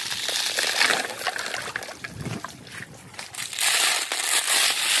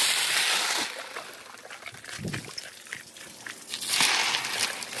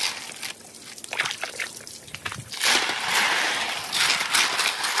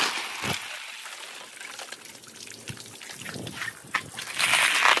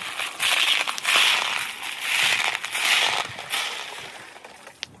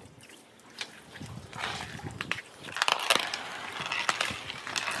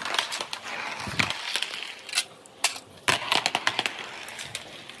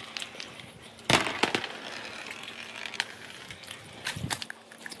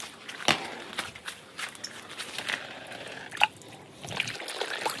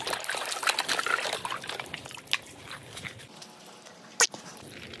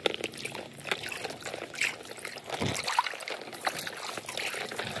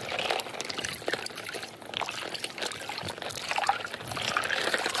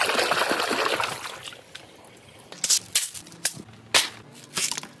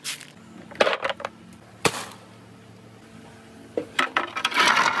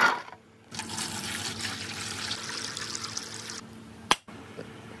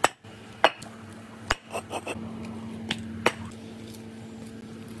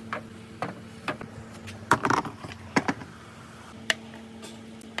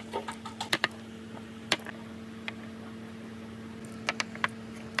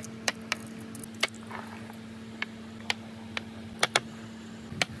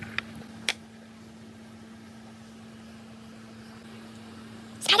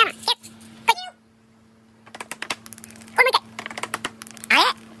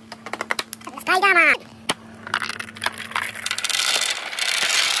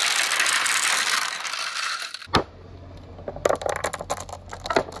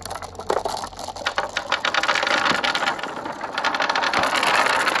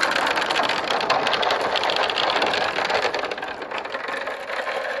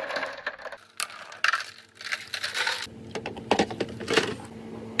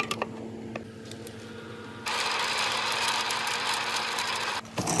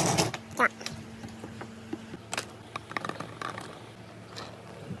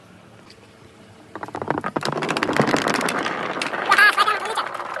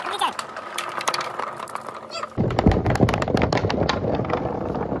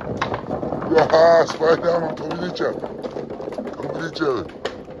うわー、スパイダーマン飛び出ちゃう。飛び出ちゃう。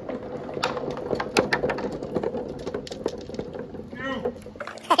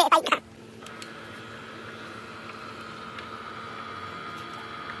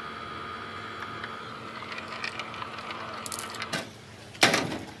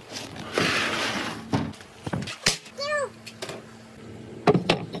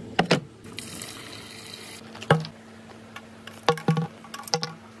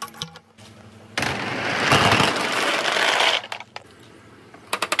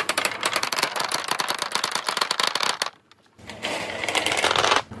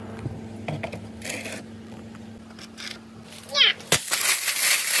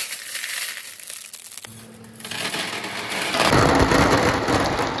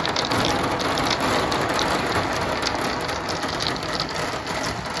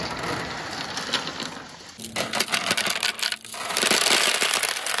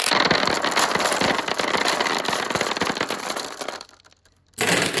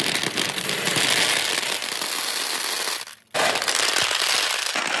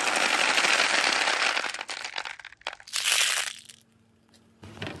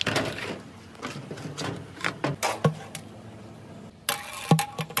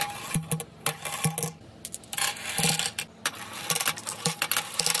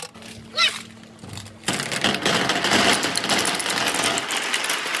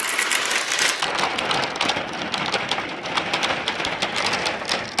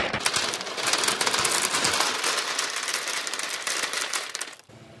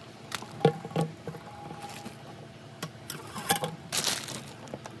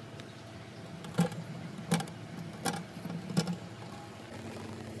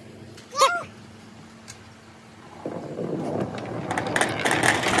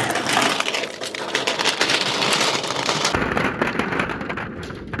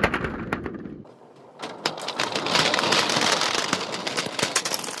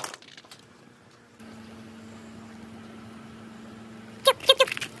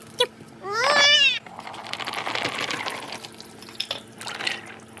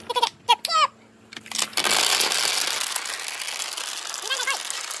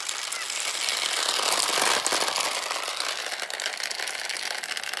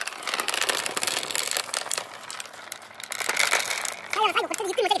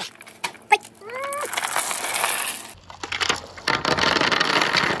り持ち上げて。ほい。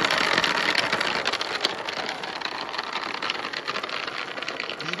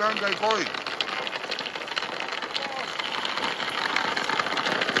2段階来い。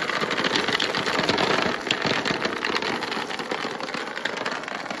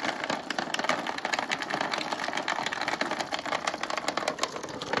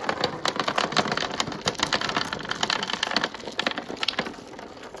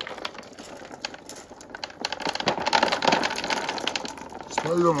スパ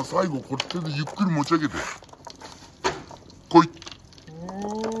イダーマン最後これ手でゆっくり持ち上げて。来い。